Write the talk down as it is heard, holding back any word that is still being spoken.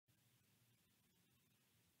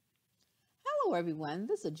Hello, everyone.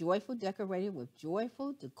 This is a joyful decorated with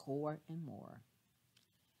joyful decor and more.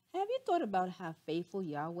 Have you thought about how faithful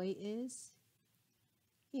Yahweh is?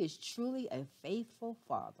 He is truly a faithful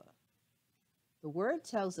Father. The word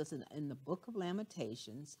tells us in the book of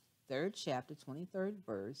Lamentations, 3rd chapter, 23rd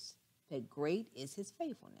verse, that great is his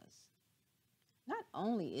faithfulness. Not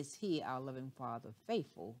only is he, our loving Father,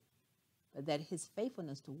 faithful, but that his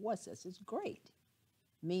faithfulness towards us is great,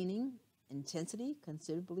 meaning intensity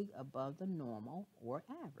considerably above the normal or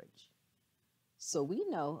average. So we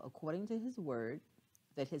know, according to his word,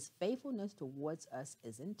 that his faithfulness towards us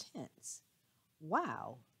is intense.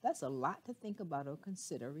 Wow, that's a lot to think about or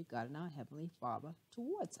consider regarding our Heavenly Father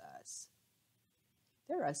towards us.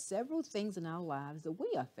 There are several things in our lives that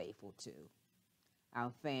we are faithful to: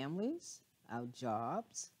 our families, our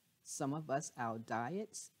jobs, some of us our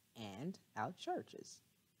diets, and our churches.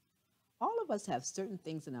 All of us have certain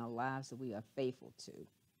things in our lives that we are faithful to.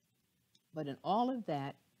 But in all of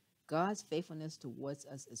that, God's faithfulness towards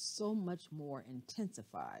us is so much more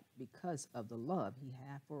intensified because of the love he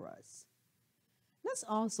has for us. Let's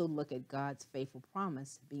also look at God's faithful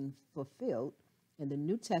promise being fulfilled in the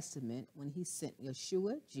New Testament when he sent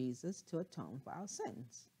Yeshua, Jesus, to atone for our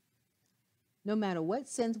sins. No matter what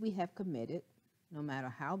sins we have committed, no matter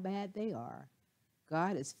how bad they are,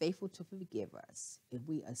 God is faithful to forgive us if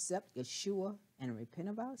we accept Yeshua and repent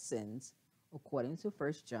of our sins, according to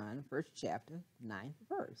 1 John, 1st chapter, 9th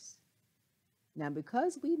verse. Now,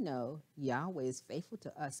 because we know Yahweh is faithful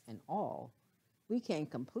to us in all, we can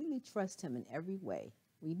completely trust him in every way.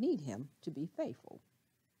 We need him to be faithful.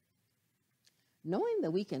 Knowing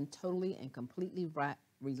that we can totally and completely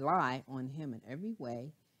rely on him in every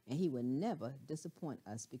way, and he will never disappoint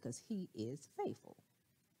us because he is faithful.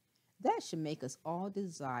 That should make us all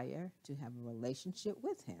desire to have a relationship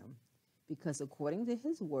with him, because according to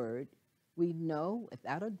his word, we know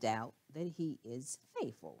without a doubt that he is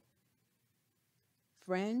faithful.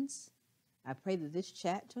 Friends, I pray that this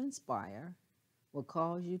chat to inspire will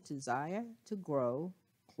cause you to desire to grow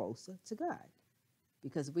closer to God,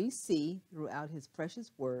 because we see throughout his precious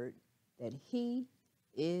word that he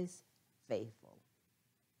is faithful.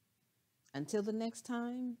 Until the next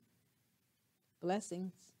time,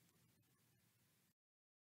 blessings.